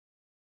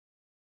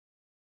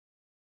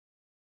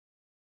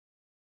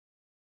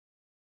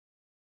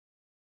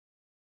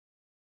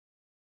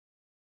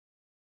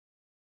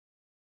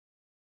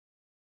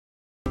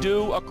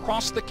do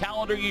across the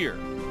calendar year,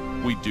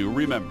 we do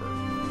remember.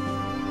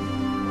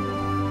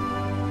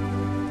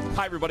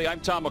 Hi, everybody. I'm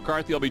Tom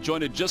McCarthy. I'll be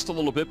joined in just a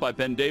little bit by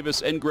Ben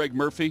Davis and Greg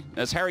Murphy.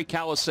 As Harry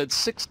Kalas said,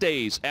 6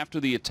 days after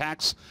the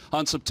attacks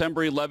on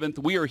September 11th,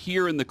 we are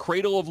here in the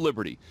cradle of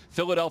liberty,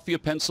 Philadelphia,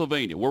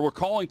 Pennsylvania, where we're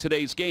calling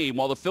today's game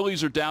while the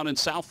Phillies are down in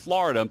South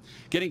Florida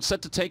getting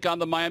set to take on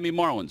the Miami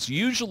Marlins.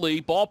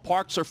 Usually,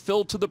 ballparks are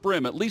filled to the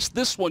brim. At least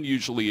this one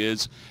usually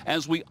is,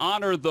 as we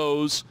honor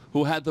those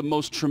who had the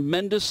most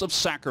tremendous of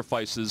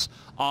sacrifices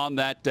on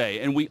that day,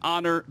 and we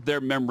honor their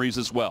memories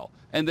as well.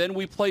 And then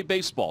we play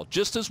baseball,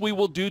 just as we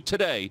will do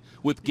today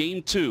with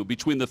Game 2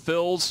 between the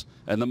Phils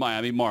and the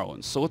Miami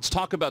Marlins. So let's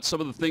talk about some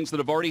of the things that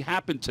have already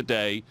happened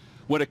today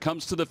when it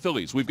comes to the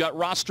Phillies. We've got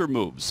roster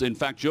moves. In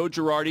fact, Joe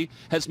Girardi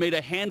has made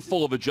a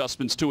handful of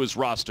adjustments to his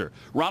roster.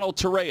 Ronald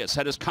Torreyes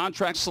had his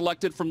contract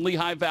selected from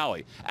Lehigh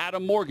Valley.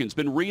 Adam Morgan's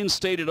been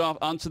reinstated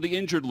onto the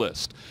injured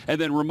list.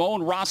 And then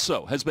Ramon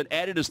Rosso has been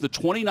added as the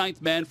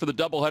 29th man for the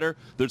doubleheader.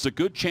 There's a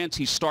good chance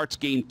he starts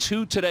Game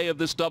 2 today of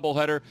this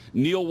doubleheader.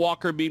 Neil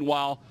Walker,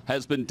 meanwhile,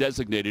 has been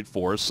designated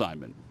for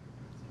assignment.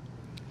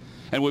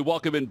 And we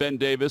welcome in Ben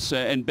Davis.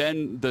 And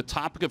Ben, the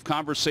topic of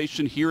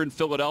conversation here in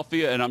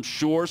Philadelphia, and I'm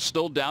sure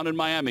still down in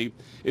Miami,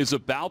 is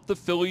about the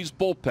Phillies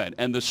bullpen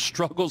and the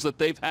struggles that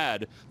they've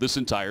had this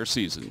entire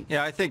season.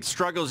 Yeah, I think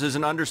struggles is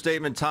an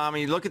understatement,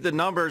 Tommy. Look at the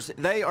numbers.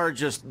 They are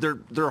just,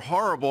 they're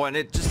horrible, and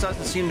it just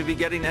doesn't seem to be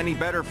getting any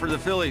better for the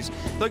Phillies.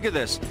 Look at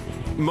this.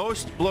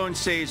 Most blown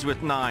saves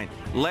with 9.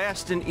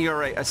 Last in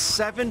ERA, a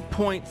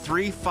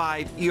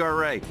 7.35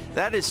 ERA.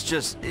 That is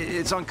just,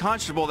 it's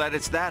unconscionable that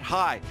it's that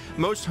high.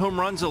 Most home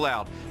runs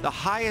allowed. The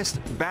highest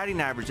batting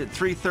average at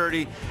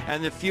 330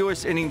 and the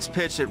fewest innings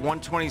pitched at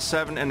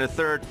 127 and a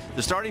third.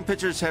 The starting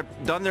pitchers have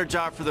done their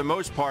job for the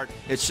most part.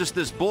 It's just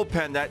this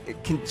bullpen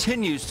that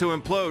continues to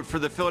implode for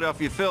the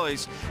Philadelphia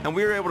Phillies, and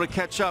we were able to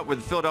catch up with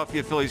the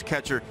Philadelphia Phillies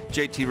catcher,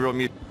 JT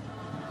Realmuto.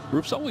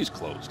 Roof's always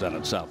closed down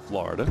in South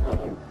Florida.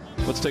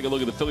 Let's take a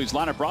look at the Phillies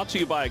lineup, brought to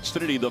you by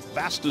Xfinity, the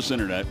fastest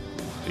internet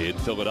in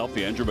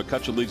Philadelphia. Andrew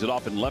McCutcheon leads it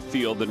off in left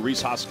field, then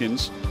Rhys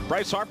Hoskins.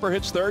 Bryce Harper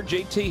hits third,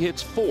 JT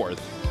hits fourth.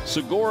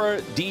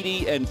 Segura,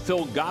 Didi, and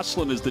Phil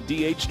Gosselin is the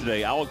DH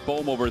today. Alec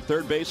Boehm over at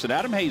third base, and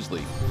Adam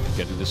Hazley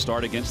getting the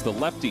start against the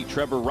lefty,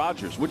 Trevor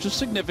Rogers, which is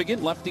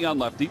significant, lefty on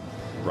lefty.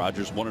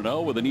 Rogers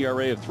 1-0 with an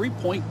ERA of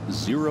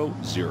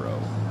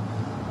 3.00.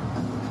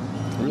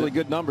 Really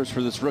good numbers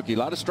for this rookie. A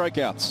lot of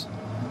strikeouts.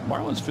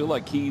 Marlins feel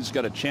like he's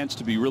got a chance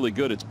to be really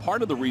good. It's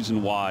part of the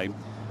reason why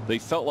they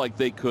felt like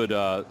they could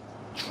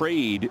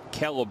trade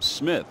Caleb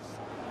Smith.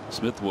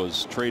 Smith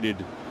was traded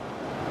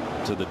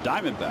to the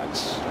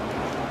Diamondbacks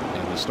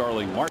in the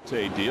Starling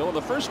Marte deal. And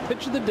the first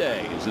pitch of the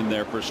day is in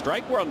there for a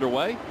strike. We're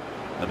underway.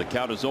 And the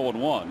count is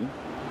 0-1.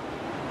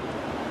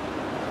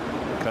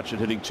 McCutcheon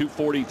hitting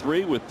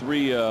 .243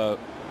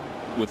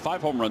 with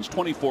 5 home runs,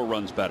 24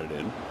 runs batted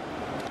in.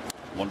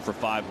 1 for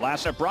 5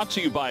 last night. Brought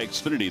to you by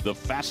Xfinity, the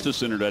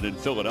fastest internet in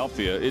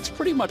Philadelphia. It's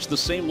pretty much the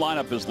same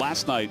lineup as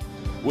last night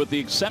with the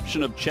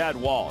exception of Chad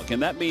Wallach.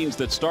 And that means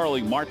that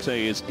Starling Marte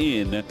is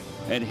in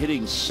and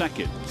hitting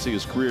second. See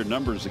his career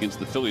numbers against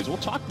the Phillies. We'll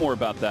talk more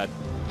about that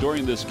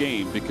during this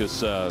game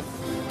because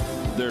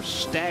they're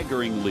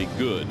staggeringly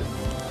good,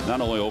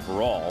 not only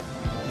overall,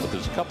 but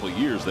there's a couple of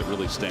years that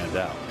really stand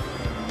out.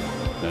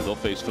 And they'll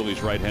face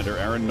Phillies right-hander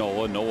Aaron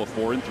Nola. Nola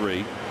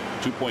 4-3,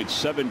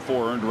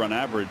 2.74 earned run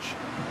average.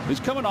 He's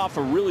coming off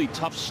a really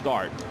tough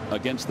start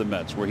against the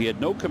Mets where he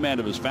had no command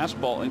of his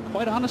fastball and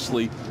quite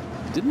honestly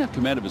didn't have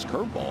command of his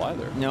curveball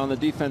either. Now, and the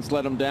defense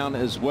let him down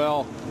as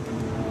well.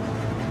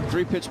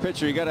 3-pitch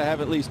pitcher, you got to have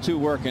at least 2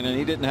 working, and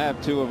he didn't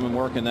have 2 of them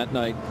working that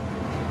night.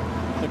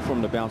 Look for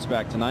him to bounce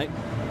back tonight.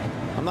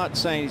 I'm not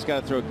saying he's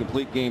got to throw a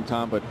complete game,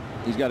 Tom, but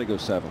he's got to go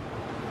 7.